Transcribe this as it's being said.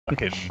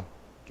Fucking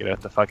get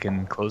out the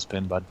fucking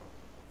clothespin, bud.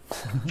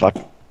 Fuck.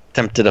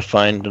 Tempted to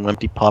find an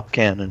empty pop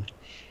can and...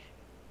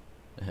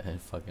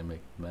 And fucking make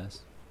a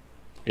mess.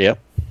 Yep.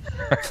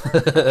 Truck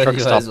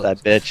stop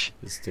that bitch.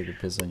 Just take a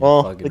piss on your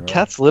Well, fucking the road.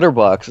 cat's litter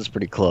box is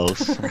pretty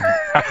close.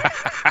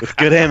 With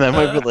good aim, I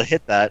might be able to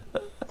hit that.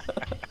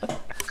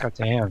 God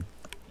damn.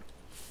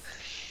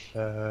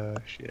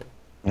 Shit.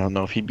 I don't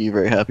know if he'd be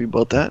very happy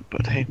about that,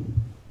 but hey.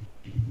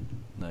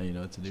 Now you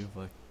know what to do,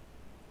 fuck.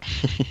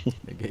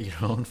 You get your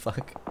own,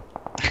 fuck.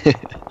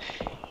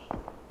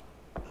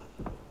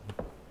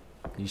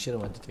 You should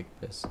have went to take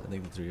a piss. I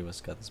think the three of us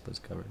got this place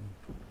covered.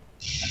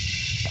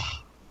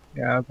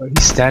 Yeah, but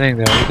he's standing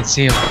there. You can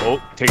see him.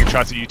 Oh, taking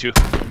shots at you two.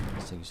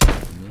 He's taking shit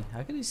from me.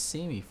 How could he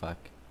see me, fuck?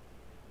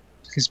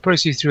 He's probably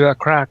see through that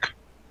crack.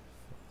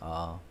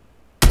 Oh.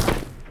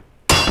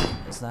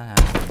 It's not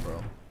happening,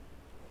 bro.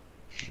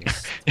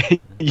 Just,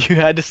 You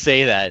had to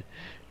say that.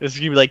 This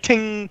you'd be like,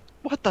 ting!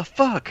 What the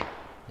fuck?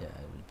 yeah,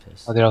 I'd be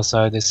pissed. Oh, they're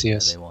outside. They see Yeah,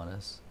 us. they want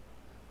us.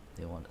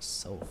 They want us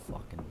so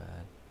fucking bad.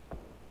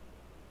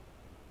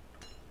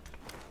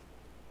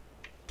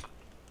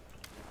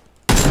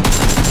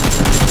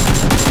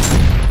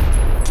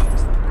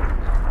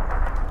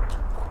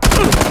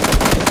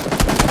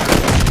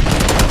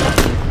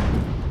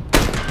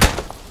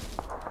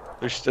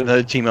 There's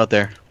another team out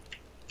there.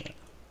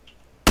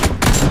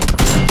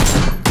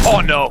 Oh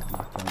no!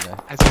 Knocked one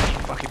guy. That's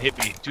he fucking hit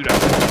me, dude. I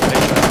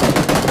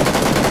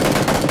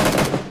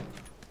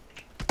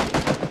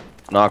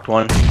Knocked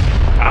one.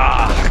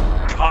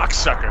 Ah,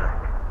 cocksucker.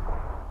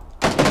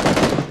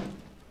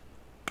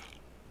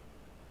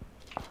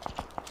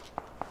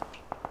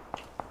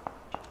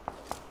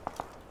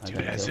 I Dude,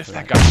 got a as kill if for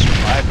that guy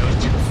survived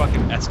those two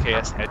fucking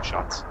SKS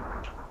headshots.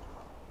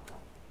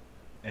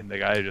 And the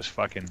guy just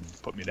fucking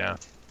put me down.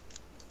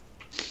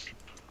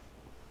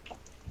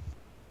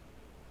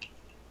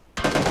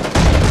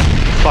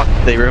 Fuck,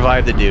 they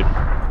revived the dude.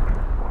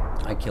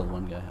 I killed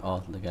one guy.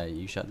 Oh, the guy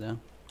you shot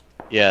down?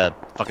 Yeah,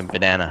 fucking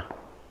banana.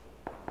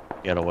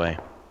 Get away.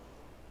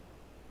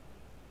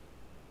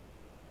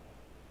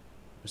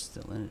 We're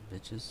still in it,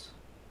 bitches.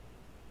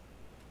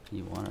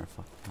 You want our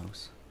fucking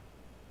house.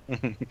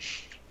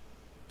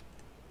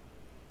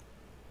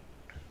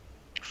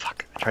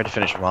 Fuck, I tried to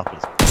finish him off.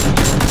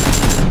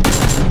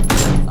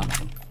 Knocked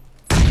him.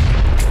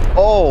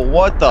 Oh,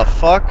 what the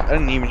fuck? I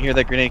didn't even hear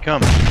that grenade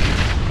come.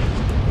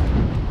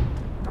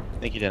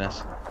 Thank you,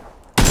 Dennis.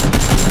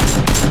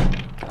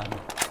 Got him.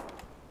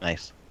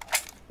 Nice.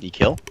 Did you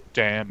kill?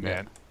 Damn, Yeah.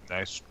 man.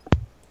 Nice.